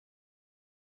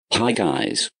Hi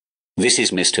guys. This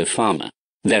is Mr. Pharma.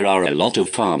 There are a lot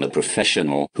of pharma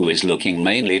professional who is looking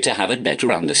mainly to have a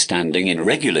better understanding in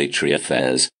regulatory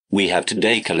affairs. We have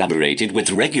today collaborated with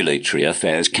Regulatory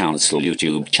Affairs Council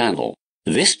YouTube channel.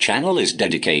 This channel is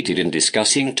dedicated in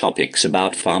discussing topics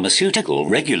about pharmaceutical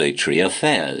regulatory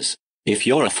affairs. If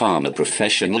you're a pharma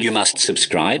professional, you must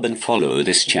subscribe and follow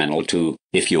this channel too.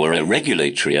 If you're a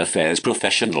regulatory affairs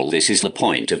professional, this is the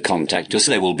point of contact, as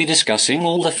they will be discussing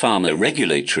all the pharma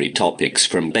regulatory topics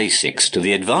from basics to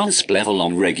the advanced level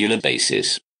on regular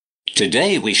basis.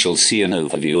 Today we shall see an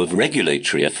overview of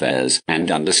regulatory affairs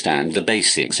and understand the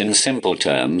basics in simple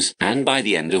terms, and by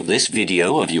the end of this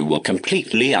video you will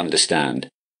completely understand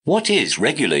what is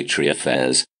regulatory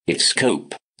affairs, its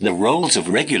scope, the roles of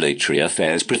regulatory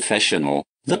affairs professional,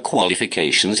 the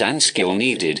qualifications and skill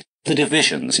needed, the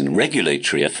divisions in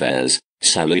regulatory affairs,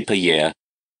 salary per year,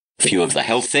 few of the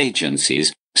health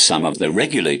agencies, some of the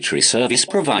regulatory service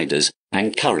providers,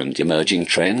 and current emerging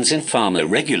trends in pharma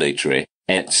regulatory,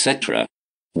 etc.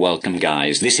 Welcome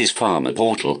guys, this is Pharma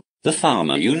Portal, the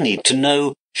pharma you need to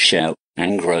know, share,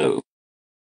 and grow.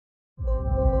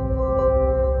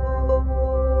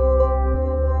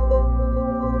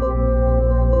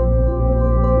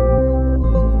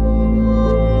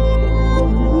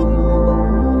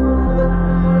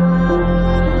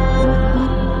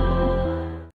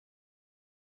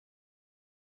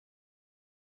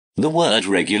 The word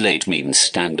regulate means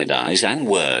standardize and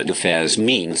word affairs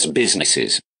means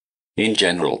businesses. In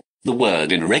general, the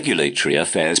word in regulatory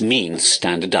affairs means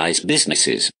standardize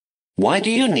businesses. Why do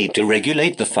you need to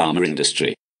regulate the pharma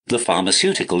industry? The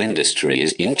pharmaceutical industry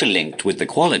is interlinked with the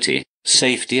quality,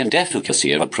 safety and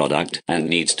efficacy of a product and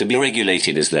needs to be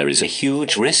regulated, as there is a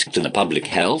huge risk to the public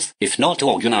health if not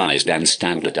organized and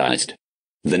standardized.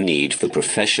 The need for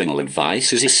professional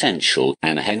advice is essential,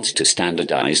 and hence to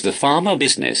standardize the pharma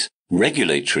business,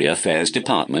 Regulatory Affairs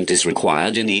Department is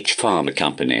required in each pharma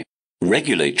company.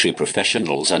 Regulatory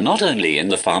professionals are not only in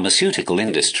the pharmaceutical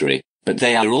industry, but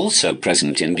they are also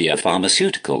present in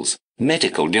biopharmaceuticals,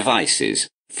 medical devices,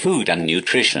 food and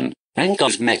nutrition, and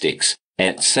cosmetics,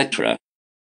 etc.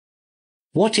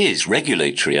 What is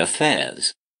regulatory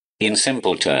affairs? In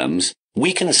simple terms,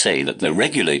 we can say that the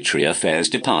Regulatory Affairs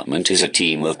Department is a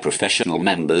team of professional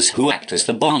members who act as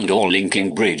the bond or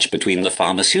linking bridge between the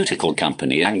pharmaceutical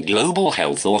company and global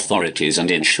health authorities, and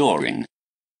ensuring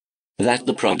that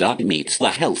the product meets the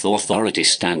health authority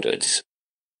standards.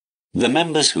 The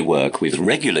members who work with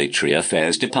Regulatory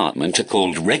Affairs Department are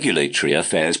called Regulatory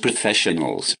Affairs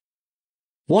Professionals.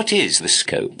 What is the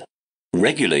scope?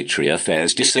 Regulatory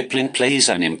Affairs discipline plays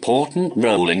an important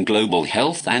role in global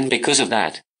health, and because of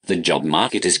that, the job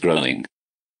market is growing.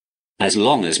 As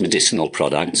long as medicinal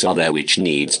products are there which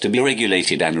needs to be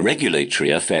regulated, and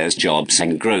regulatory affairs jobs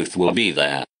and growth will be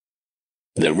there.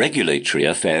 The regulatory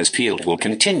affairs field will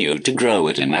continue to grow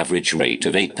at an average rate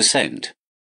of 8%.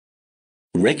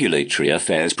 Regulatory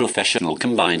affairs professional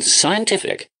combines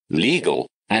scientific, legal,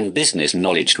 and business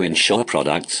knowledge to ensure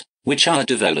products, which are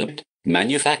developed,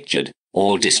 manufactured,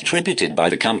 or distributed by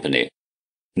the company,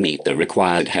 meet the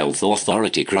required health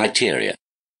authority criteria.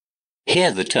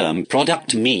 Here the term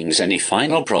product means any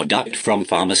final product from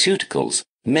pharmaceuticals,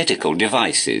 medical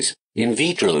devices, in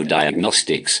vitro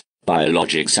diagnostics,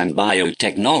 biologics and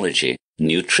biotechnology,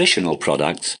 nutritional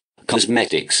products,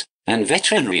 cosmetics, and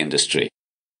veterinary industry.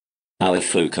 Our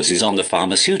focus is on the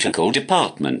pharmaceutical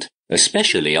department,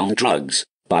 especially on drugs,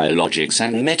 biologics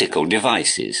and medical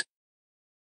devices.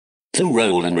 The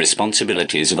role and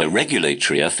responsibilities of a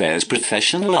regulatory affairs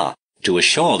professional are to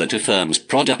assure that a firm's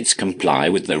products comply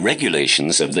with the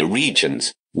regulations of the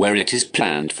regions where it is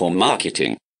planned for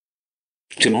marketing,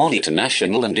 to monitor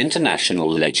national and international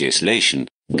legislation,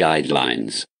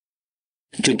 guidelines,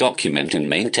 to document and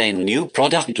maintain new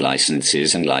product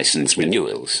licenses and license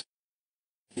renewals,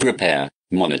 prepare,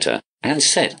 monitor, and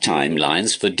set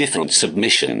timelines for different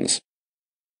submissions,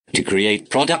 to create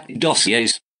product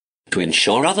dossiers, to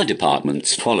ensure other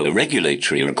departments follow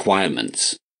regulatory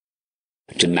requirements,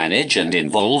 to manage and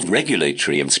involve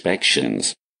regulatory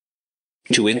inspections,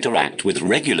 to interact with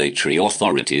regulatory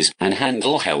authorities and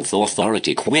handle health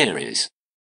authority queries.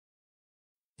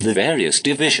 The various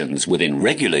divisions within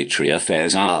regulatory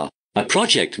affairs are: a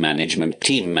project management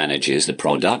team manages the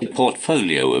product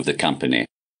portfolio of the company.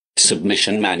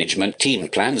 Submission management team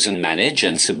plans and manage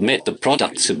and submit the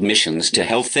product submissions to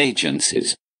health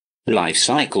agencies. Life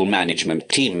cycle management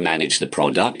team manage the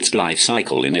product's life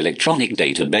cycle in electronic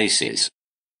databases.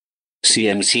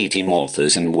 CMC team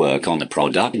authors and work on the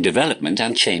product development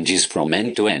and changes from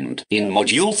end to end. In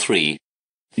Module 3,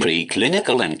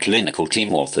 Preclinical and clinical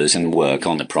team authors and work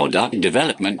on the product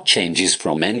development changes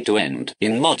from end to end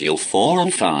in Module 4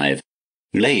 and 5.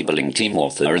 Labeling team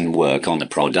author and work on the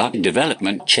product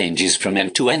development changes from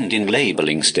end to end in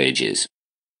labeling stages.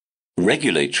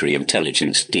 Regulatory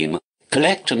intelligence team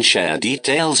collect and share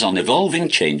details on evolving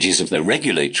changes of the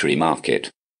regulatory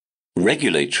market.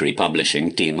 Regulatory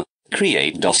publishing team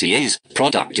create dossiers,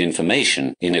 product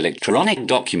information in electronic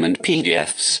document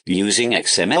PDFs using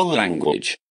XML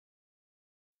language.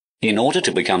 In order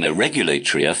to become a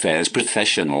regulatory affairs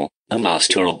professional, a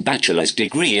master or bachelor's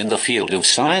degree in the field of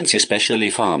science, especially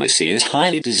pharmacy, is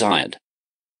highly desired.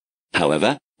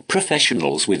 However,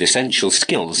 professionals with essential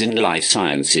skills in life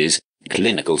sciences,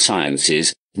 clinical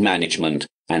sciences, management,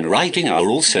 and writing are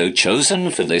also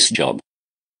chosen for this job.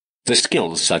 The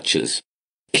skills such as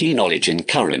key knowledge in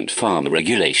current pharma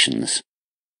regulations,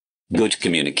 good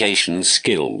communication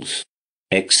skills,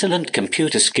 excellent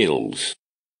computer skills,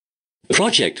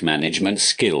 project management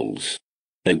skills,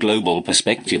 a global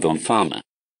perspective on pharma,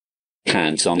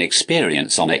 hands-on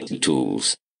experience on IT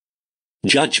tools,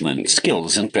 judgment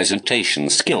skills and presentation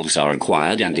skills are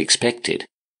required and expected.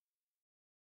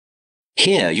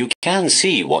 Here you can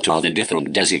see what are the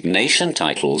different designation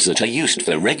titles that are used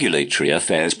for regulatory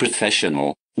affairs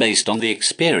professional, based on the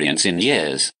experience in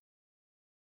years.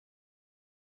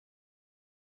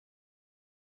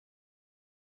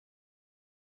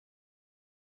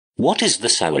 What is the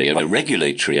salary of a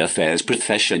regulatory affairs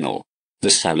professional?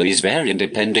 The salaries vary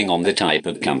depending on the type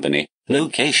of company,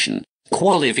 location,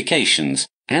 qualifications,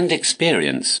 and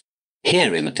experience.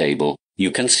 Here in the table,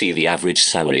 you can see the average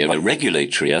salary of a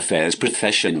regulatory affairs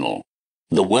professional.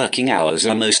 The working hours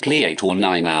are mostly 8 or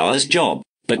 9 hours job,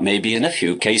 but maybe in a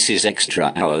few cases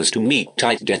extra hours to meet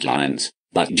tight deadlines,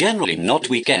 but generally not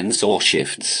weekends or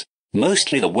shifts.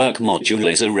 Mostly the work module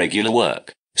is irregular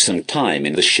work, some time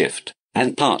in the shift,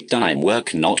 and part-time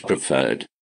work not preferred.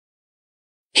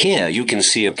 Here you can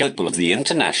see a couple of the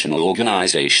international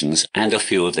organizations and a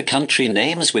few of the country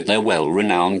names with their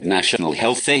well-renowned national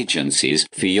health agencies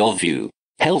for your view.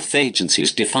 Health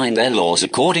agencies define their laws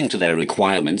according to their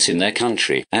requirements in their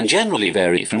country and generally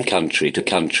vary from country to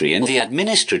country in the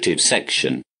administrative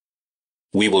section.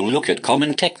 We will look at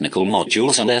common technical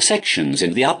modules and their sections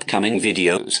in the upcoming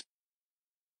videos.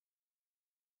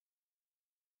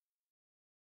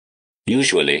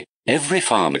 Usually, every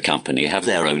pharma company have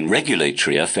their own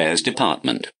regulatory affairs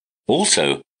department.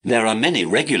 Also, there are many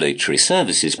regulatory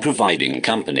services providing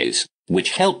companies,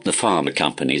 which help the pharma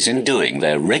companies in doing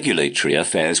their regulatory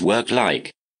affairs work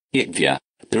like IQVIA,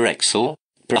 Parexel,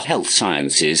 ProHealth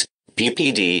Sciences,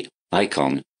 PPD,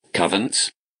 Icon,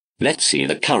 Covance. Let's see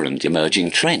the current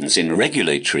emerging trends in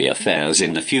regulatory affairs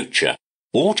in the future.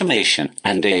 Automation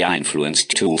and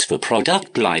AI-influenced tools for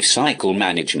product life cycle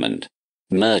management.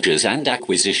 Mergers and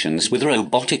acquisitions with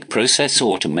robotic process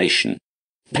automation.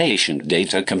 Patient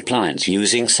data compliance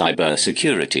using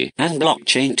cybersecurity and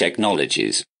blockchain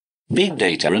technologies. Big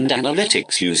data and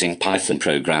analytics using Python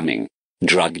programming.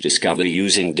 Drug discovery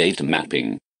using data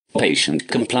mapping. Patient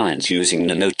compliance using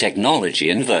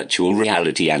nanotechnology and virtual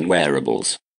reality and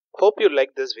wearables. Hope you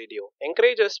liked this video.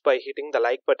 Encourage us by hitting the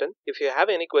like button. If you have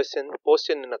any question, post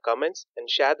it in the comments and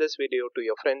share this video to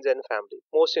your friends and family.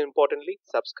 Most importantly,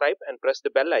 subscribe and press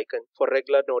the bell icon for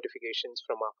regular notifications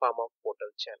from our Pharma portal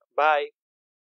channel. Bye.